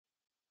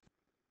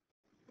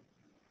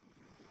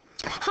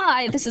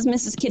Hi, this is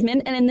Mrs.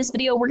 Kidman, and in this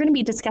video, we're going to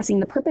be discussing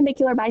the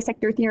perpendicular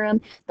bisector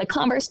theorem, the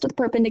converse to the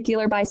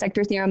perpendicular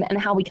bisector theorem, and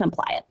how we can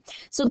apply it.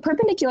 So the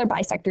perpendicular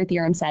bisector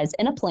theorem says,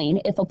 in a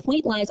plane, if a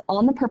point lies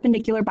on the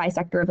perpendicular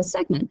bisector of a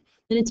segment,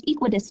 then it's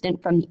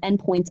equidistant from the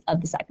endpoints of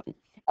the segment.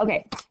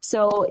 Okay,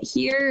 so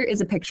here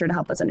is a picture to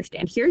help us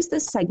understand. Here's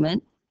this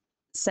segment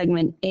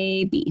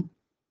AB,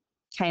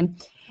 okay?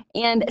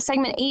 And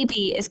segment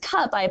AB is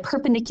cut by a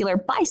perpendicular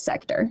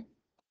bisector,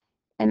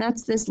 and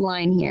that's this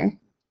line here.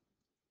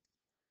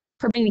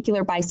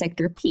 Perpendicular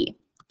bisector P.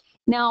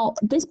 Now,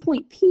 this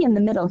point P in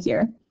the middle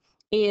here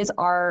is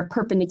our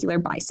perpendicular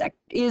bisector,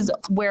 is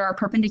where our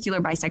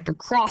perpendicular bisector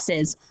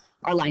crosses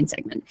our line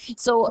segment.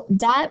 So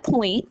that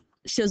point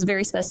shows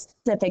very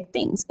specific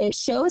things. It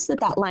shows that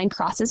that line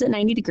crosses at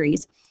 90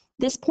 degrees.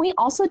 This point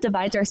also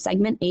divides our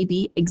segment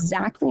AB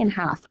exactly in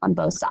half on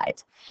both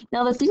sides.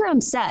 Now, the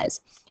theorem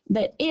says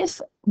that if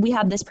we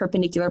have this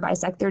perpendicular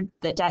bisector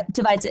that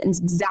divides it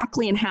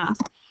exactly in half,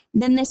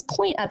 then this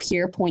point up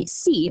here, point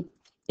C,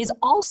 is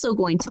also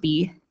going to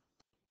be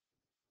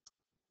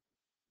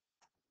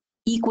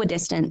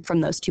equidistant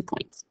from those 2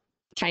 points.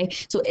 Okay,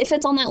 so if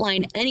it's on that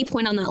line, any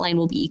point on that line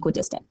will be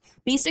equidistant.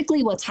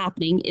 Basically, what's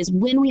happening is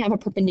when we have a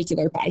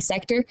perpendicular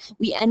bisector,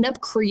 we end up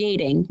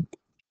creating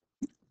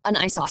an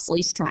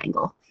isosceles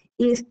triangle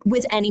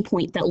with any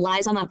point that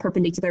lies on that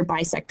perpendicular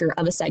bisector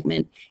of a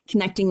segment,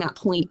 connecting that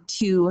point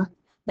to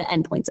the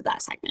endpoints of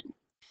that segment.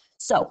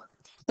 So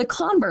the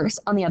converse,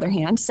 on the other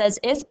hand, says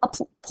if a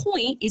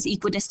point is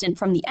equidistant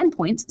from the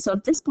endpoints, so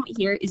if this point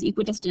here is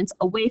equidistant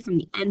away from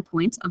the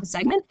endpoints of a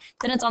segment,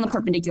 then it's on the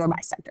perpendicular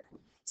bisector.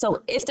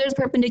 So if there's a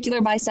perpendicular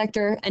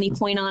bisector, any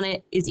point on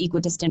it is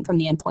equidistant from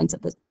the endpoints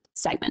of the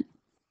segment.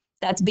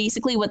 That's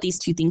basically what these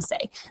two things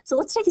say. So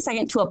let's take a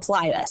second to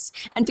apply this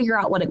and figure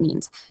out what it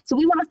means. So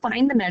we want to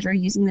find the measure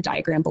using the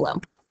diagram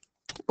below.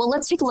 Well,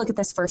 let's take a look at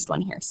this first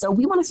one here. So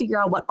we want to figure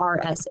out what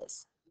RS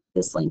is,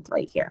 this length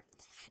right here.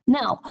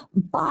 Now,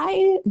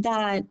 by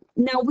that,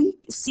 now we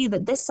see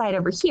that this side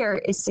over here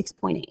is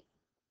 6.8.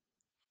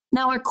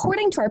 Now,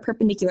 according to our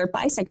perpendicular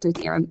bisector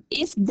theorem,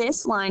 if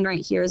this line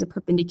right here is a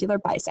perpendicular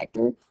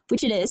bisector,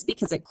 which it is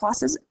because it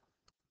crosses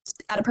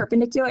at a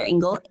perpendicular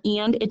angle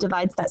and it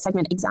divides that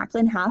segment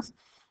exactly in half,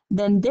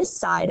 then this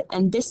side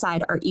and this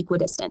side are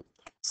equidistant.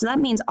 So that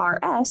means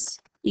RS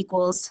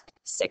equals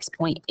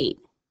 6.8.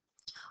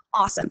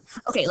 Awesome.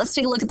 Okay, let's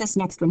take a look at this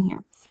next one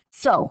here.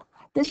 So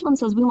this one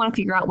says we want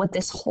to figure out what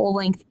this whole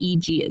length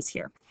EG is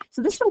here.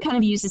 So this one kind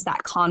of uses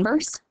that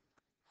converse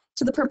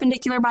to the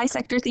perpendicular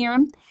bisector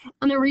theorem.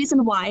 And the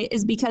reason why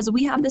is because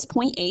we have this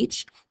point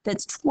H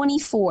that's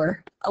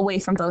 24 away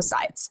from both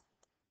sides.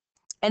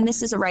 And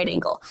this is a right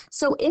angle.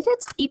 So if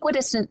it's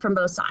equidistant from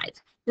both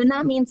sides, then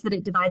that means that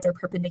it divides our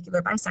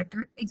perpendicular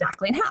bisector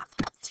exactly in half.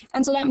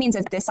 And so that means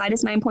if this side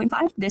is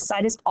 9.5, this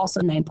side is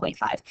also 9.5.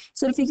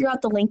 So to figure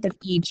out the length of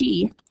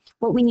EG,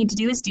 what we need to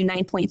do is do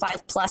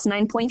 9.5 plus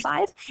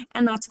 9.5,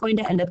 and that's going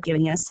to end up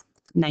giving us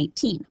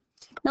 19.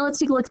 Now let's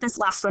take a look at this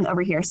last one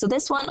over here. So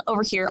this one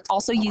over here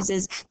also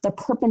uses the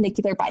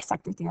perpendicular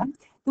bisector theorem.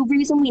 The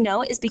reason we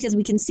know is because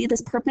we can see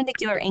this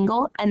perpendicular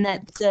angle and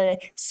that the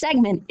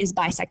segment is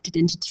bisected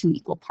into 2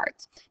 equal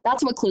parts.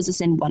 That's what clues us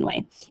in one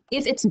way.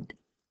 If it's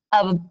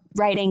a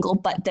right angle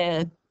but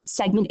the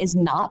segment is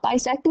not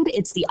bisected,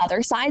 it's the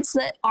other sides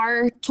that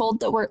are told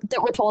that we're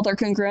told are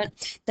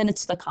congruent, then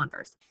it's the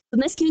converse. In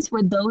this case,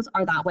 where those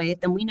are that way,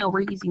 then we know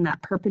we're using that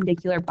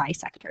perpendicular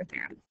bisector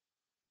theorem.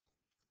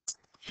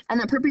 And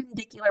the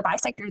perpendicular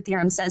bisector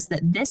theorem says that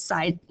this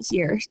side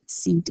here,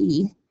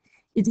 CD,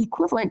 is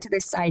equivalent to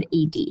this side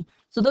AD.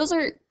 So those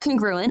are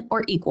congruent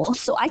or equal.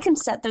 So I can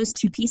set those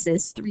two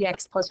pieces,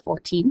 3x plus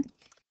 14,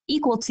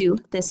 equal to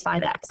this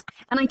 5x.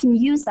 And I can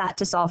use that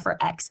to solve for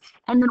x.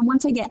 And then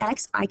once I get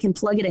x, I can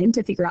plug it in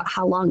to figure out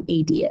how long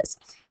AD is.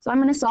 So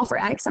I'm going to solve for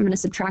x. I'm going to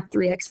subtract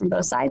 3x from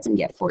both sides and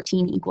get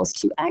 14 equals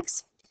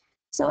 2x.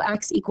 So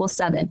x equals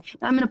 7.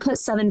 Now I'm going to put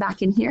 7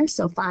 back in here.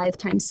 So 5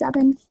 times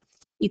 7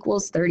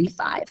 equals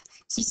 35.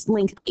 So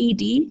length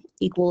AD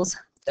equals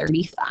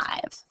 35.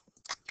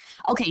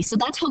 Okay, so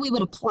that's how we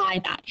would apply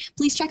that.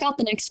 Please check out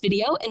the next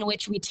video in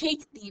which we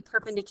take the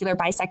perpendicular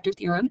bisector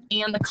theorem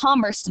and the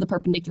converse to the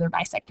perpendicular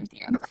bisector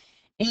theorem,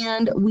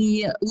 and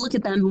we look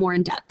at them more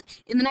in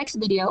depth. In the next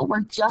video,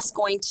 we're just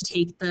going to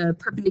take the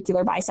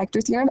perpendicular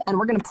bisector theorem and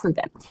we're going to prove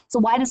it. So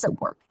why does it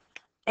work?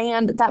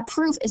 And that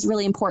proof is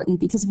really important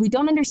because if we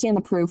don't understand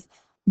the proof,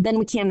 then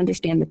we can't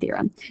understand the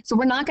theorem. So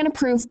we're not going to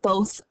prove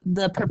both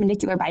the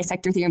perpendicular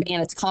bisector theorem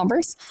and its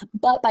converse,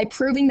 but by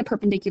proving the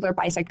perpendicular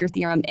bisector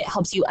theorem, it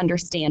helps you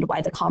understand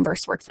why the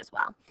converse works as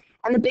well.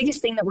 And the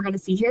biggest thing that we're going to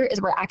see here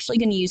is we're actually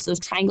going to use those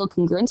triangle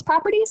congruence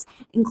properties,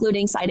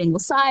 including side, angle,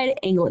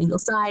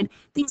 side,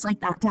 things like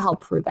that to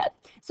help prove it.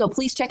 So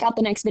please check out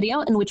the next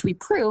video in which we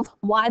prove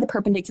why the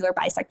perpendicular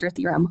bisector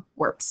theorem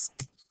works.